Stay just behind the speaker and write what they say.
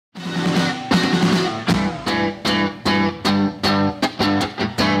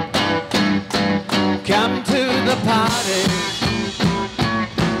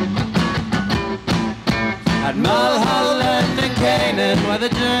where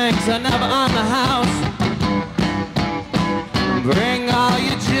the drinks are never on the house. Bring all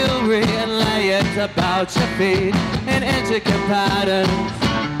your jewelry and lay it about your feet in intricate patterns.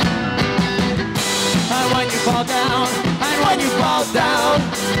 And when you fall down, and when you fall down,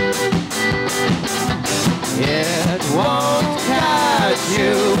 it won't catch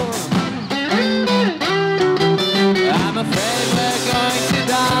you. I'm afraid we're going to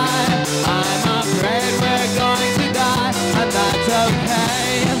die. I'm afraid we're going to die. And that's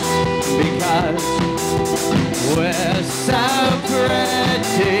okay, because we're so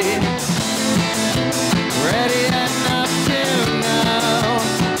pretty. Pretty enough to know.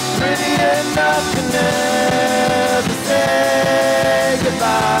 Pretty enough to never say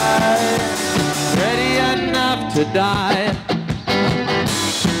goodbye. Pretty enough to die.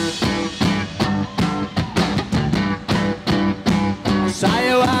 Saw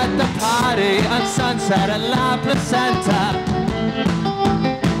you at the party on Sunset and La Placenta,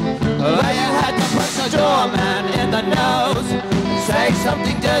 where you had to punch the doorman in the nose, say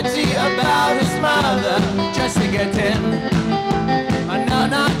something dirty about his mother just to get in. No,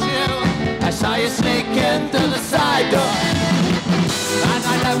 not you. I saw you sneak in through the side door, and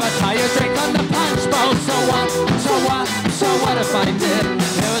I never saw you drink on the punch bowl. So what? So what? So what if I did?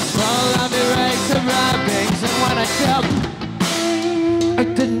 It was full of erased wrappings, and when I choked, I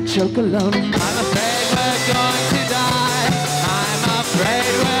didn't choke alone. I'm afraid we're going to die. I'm afraid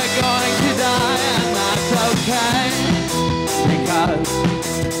we're going to die, and that's okay, because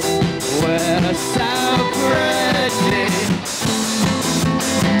we're so pretty.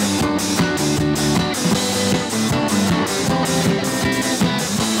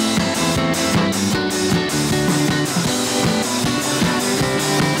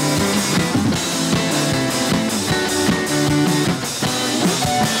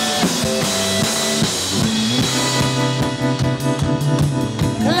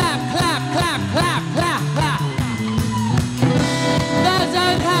 Clap, clap, clap, clap, clap, clap. There's a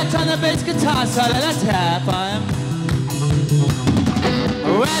hatch on the bass guitar solo. Let's hear it for him.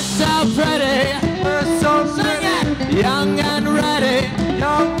 We're so pretty. We're so pretty. Young and ready.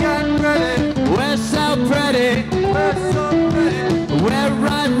 Young and ready. We're so pretty. We're so pretty. We're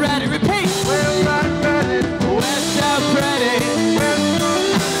right ready. Repeat. We're right ready. We're so pretty. We're so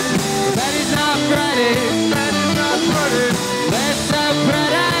pretty. Betty's not ready. Betty's not ready. We're so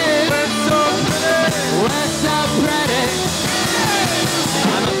pretty. We're so pretty. We're so pretty.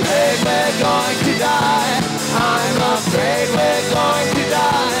 I'm afraid we're going to die. I'm afraid we're going to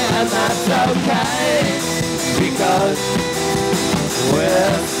die, and that's okay, because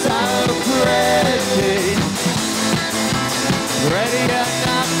we're so pretty. Pretty enough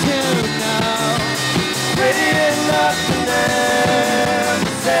to know. Pretty enough to never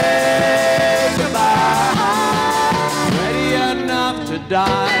say goodbye. Pretty enough to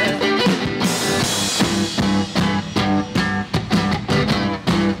die.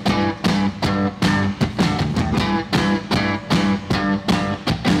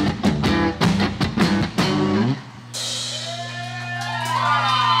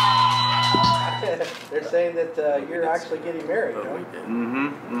 They're saying that you're actually getting married, you know?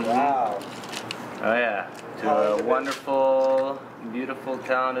 Mm-hmm. Wow. Oh yeah, to a wonderful, beautiful,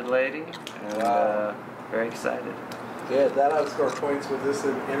 talented lady, and very excited. Good, that outscore points with this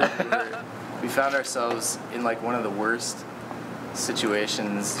interview. We found ourselves in like one of the worst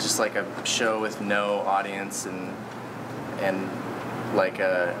situations, just like a show with no audience and like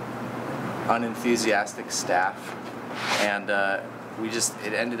a unenthusiastic staff, and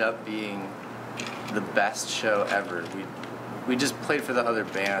it ended up being the best show ever. We just played for the other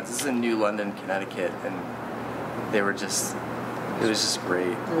bands. This is in New London, Connecticut, and it was just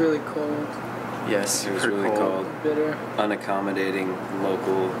great. Really cold. Yes, it was really cold. Bitter. Unaccommodating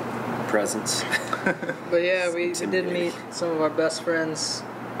local presence. But yeah, we did meet some of our best friends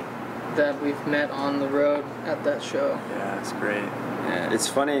that we've met on the road at that show. Yeah, it's great. Yeah, it's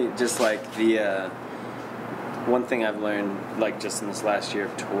funny, just like the one thing I've learned, like just in this last year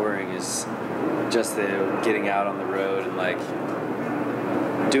of touring, is just the getting out on the road and like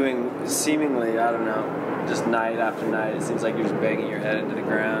doing seemingly, I don't know, just night after night. It seems like you're just banging your head into the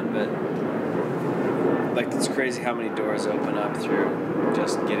ground, but like it's crazy how many doors open up through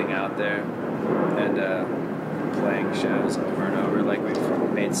just getting out there and playing shows over and over. Like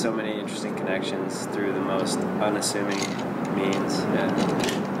we've made so many interesting connections through the most unassuming means. Yeah.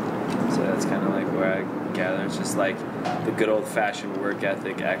 So that's kind of like where I gather. It's just like the good old-fashioned work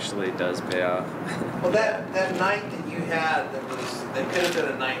ethic actually does pay off. Well, that night that you had, that could have been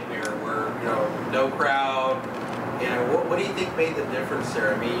a nightmare, where no crowd. What do you think made the difference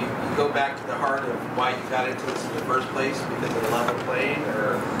there? I mean, you go back to the heart of why you got into this in the first place, because of the love of playing,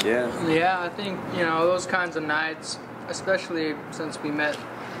 Yeah, I think, you know, those kinds of nights, especially since we met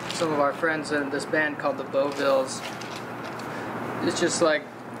some of our friends in this band called the Beauvilles, it's just like,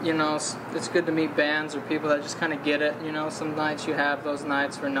 you know, it's good to meet bands or people that just kind of get it. You know, some nights you have those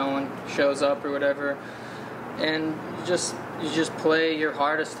nights where no one shows up or whatever, and you just play your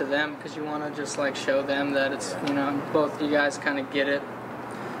hardest to them because you want to just like show them that it's, you know, both you guys kind of get it.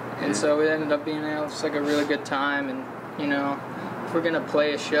 And so it ended up being just like a really good time. And, you know, if we're gonna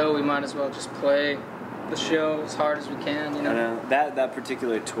play a show, we might as well just play the show as hard as we can. You know. I know that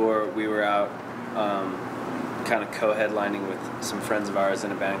particular tour, we were out kind of co-headlining with some friends of ours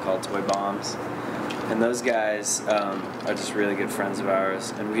in a band called Toy Bombs, and those guys are just really good friends of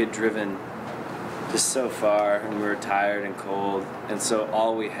ours. And we had driven just so far, and we were tired and cold, and so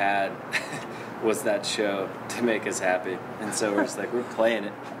all we had was that show to make us happy. And so we're just like, we're playing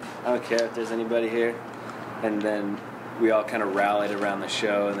it. I don't care if there's anybody here. And then we all kind of rallied around the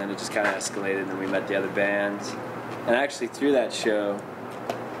show, and then it just kind of escalated, and then we met the other bands. And actually through that show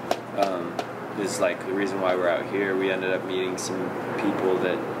is like the reason why we're out here. We ended up meeting some people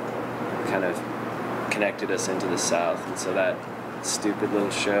that kind of connected us into the South, and so that stupid little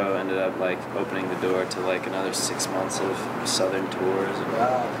show ended up like opening the door to like another 6 months of Southern tours.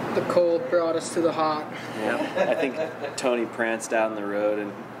 Wow. The cold brought us to the hot. Yeah, I think Tony pranced out on the road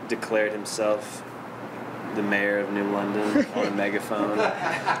and declared himself the mayor of New London on a megaphone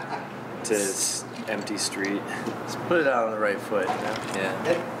to his empty street. Let's put it out on the right foot. You know?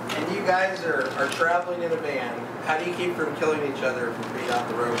 Yeah. And you guys are traveling in a van. How do you keep from killing each other from being out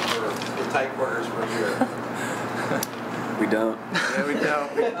the road for the tight quarters for a year? We don't. Yeah, we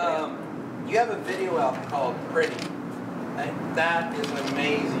don't. You have a video out called Pretty. That is an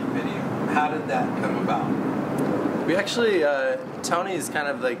amazing video. How did that come about? We actually, Tony is kind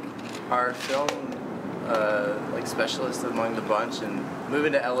of like our film like specialist among the bunch, and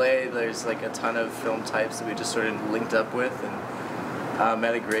moving to LA, there's like a ton of film types that we just sort of linked up with, and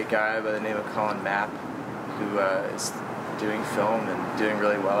met a great guy by the name of Colin Mapp, who is doing film and doing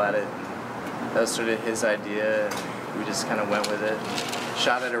really well at it. That was sort of his idea, and we just kind of went with it.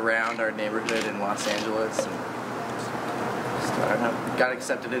 Shot it around our neighborhood in Los Angeles, and just, I don't know, got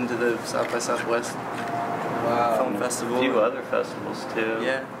accepted into the South by Southwest Film Festival. A few other festivals too.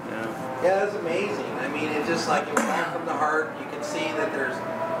 Yeah. Yeah, that's amazing. I mean, it's just like it came from the heart. You can see that there's,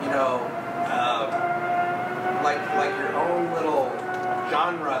 you know, like your own little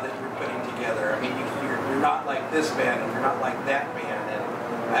genre that you're putting together. I mean, you're not like this band and you're not like that band.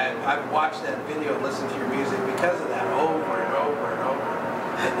 And I've watched that video and listened to your music because of that over and over and over.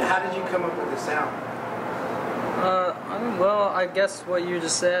 And how did you come up with the sound? Well, I guess what you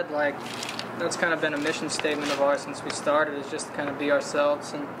just said, like, that's kind of been a mission statement of ours since we started, is just to kind of be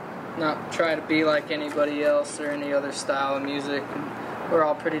ourselves and not try to be like anybody else or any other style of music. And we're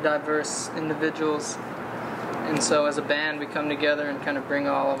all pretty diverse individuals, and so as a band we come together and kind of bring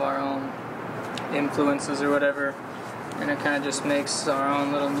all of our own influences or whatever, and it kind of just makes our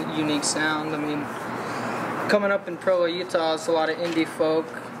own little unique sound. I mean, coming up in Provo, Utah, it's a lot of indie folk,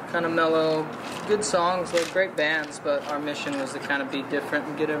 kind of mellow, good songs, like great bands, but our mission was to kind of be different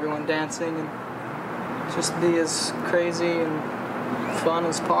and get everyone dancing and just be as crazy and fun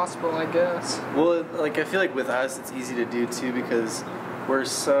as possible, I guess. Well, like, I feel like with us it's easy to do too, because we're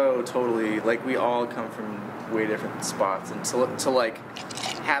so totally, like, we all come from way different spots, and to like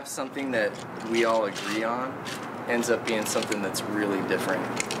have something that we all agree on ends up being something that's really different,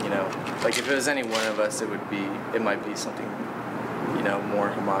 you know. Like, if it was any one of us, it might be something, you know, more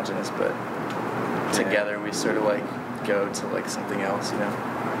homogenous, but together we sort of like go to like something else, you know.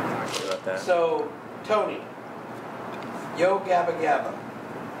 About that. So, Tony, Yo Gabba Gabba.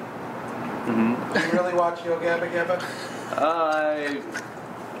 Mm-hmm. Do you really watch Yo Gabba Gabba?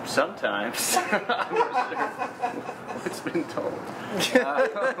 Sometimes. I'm not sure what's been told.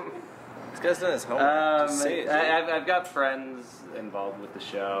 This guy's done his homework. Just say it. I've got friends involved with the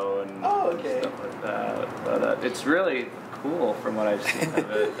show and stuff like that. But it's really cool from what I've seen of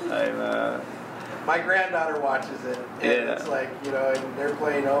it. My granddaughter watches it, and it's like, you know, and they're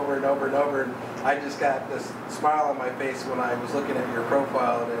playing over and over and over, and I just got this smile on my face when I was looking at your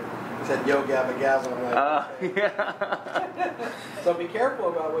profile, and it said Yo Gabba Gabba. I'm like, yeah. So be careful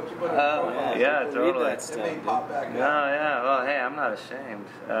about what you put in your profile. Yeah, totally. It may pop back up. No, yeah. Well, hey, I'm not ashamed.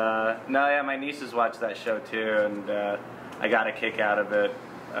 My nieces watch that show too, and I got a kick out of it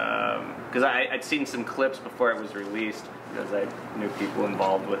because I'd seen some clips before it was released because I knew people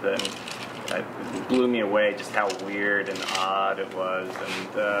involved with it. And it blew me away just how weird and odd it was,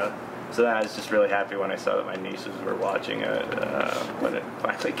 and so I was just really happy when I saw that my nieces were watching it when it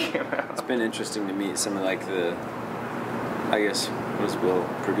finally came out. It's been interesting to meet some of like the I guess, was Will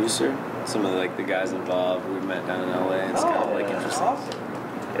producer. Some of like the guys involved we met down in LA. It's kind of like interesting. Awesome.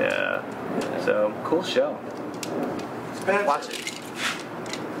 Yeah. So cool show. Spencer, Watch it.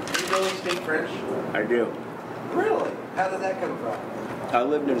 you really speak French? I do. Really? How did that come about? I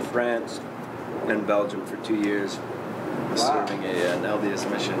lived in France and Belgium for 2 years, serving an LDS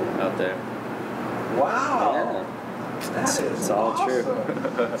mission out there. Wow. Yeah. That is It's all awesome. true.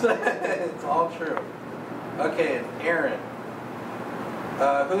 It's all true. Okay, and Aaron.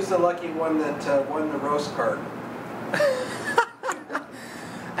 Who's the lucky one that won the roast card?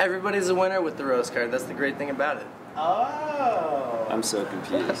 Everybody's a winner with the roast card. That's the great thing about it. Oh. I'm so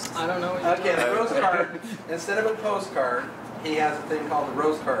confused. I don't know what you're Okay, the roast card, instead of a postcard, he has a thing called a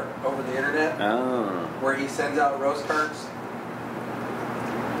roast card over the internet Oh. where he sends out roast cards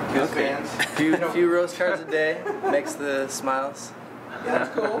to his Okay. fans. Few roast cards a day makes the smiles Yeah,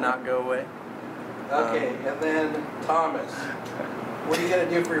 that's cool. not go away. Okay, and then Thomas. What are you going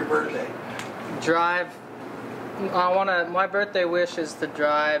to do for your birthday? Drive. My birthday wish is to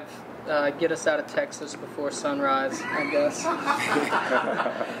drive, get us out of Texas before sunrise, I guess.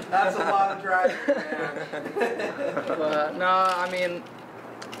 That's a lot of driving, man. But no, I mean,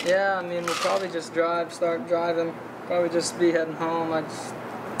 we'll probably just start driving, probably just be heading home. I just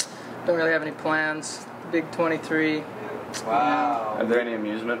don't really have any plans. Big 23. Wow. Are there any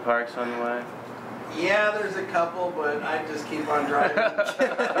amusement parks on the way? Yeah, there's a couple, but I just keep on driving.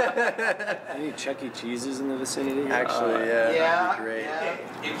 Any Chuck E. Cheese's in the vicinity? Actually, yeah, that'd be great. Yeah.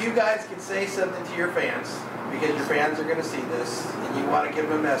 If you guys could say something to your fans, because your fans are going to see this, and you want to give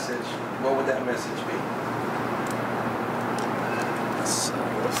them a message, what would that message be?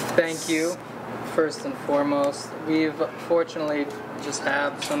 Thank you, first and foremost. We've fortunately just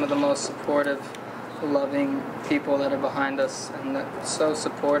have some of the most supportive, loving people that are behind us, and that so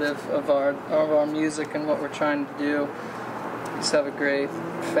supportive of our music and what we're trying to do. We just have a great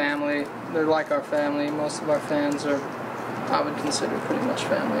family. They're like our family. Most of our fans are, I would consider, pretty much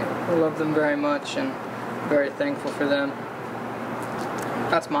family. We love them very much and very thankful for them.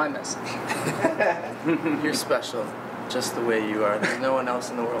 That's my message. You're special, just the way you are. There's no one else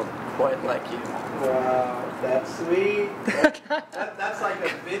in the world quite like you. Wow, that's sweet. That's like a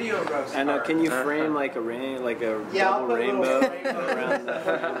video roast. And card. can you frame like a double I'll put a little rainbow rainbow. around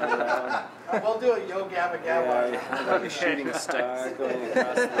the We'll do a Yo Gabba Gabba. yeah, like a shooting star going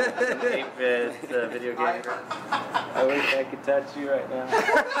across the 8-bit video game. I wish I could touch you right now.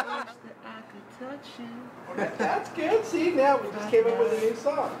 That's good. See, now we just came up with a new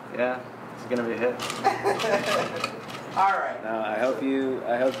song. Yeah, it's gonna be a hit. All right. I hope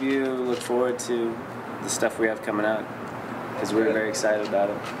you look forward to the stuff we have coming out, because we're very excited about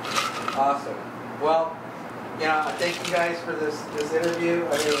it. Awesome. Well, thank you guys for this interview.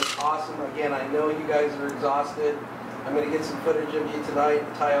 I mean, it was awesome. Again, I know you guys are exhausted. I'm going to get some footage of you tonight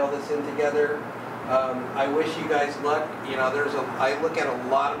and tie all this in together. I wish you guys luck. I look at a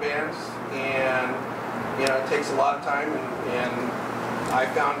lot of bands, and it takes a lot of time, and I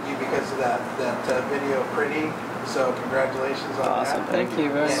found you because of that video Pretty. So congratulations on Awesome. that. Thank you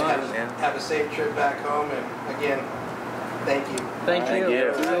very And much. have a safe trip back home, and again, thank you. Thank you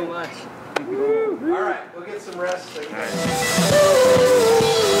you. so much. All right, we'll get some rest. So you guys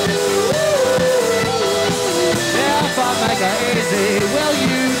If I make it easy, will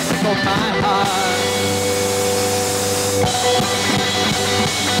you tickle my heart?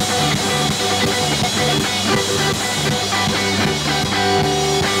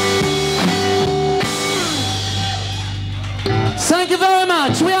 Thank you very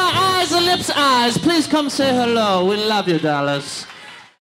much. We are Eyes and Lips Eyes. Please come say hello. We love you, Dallas.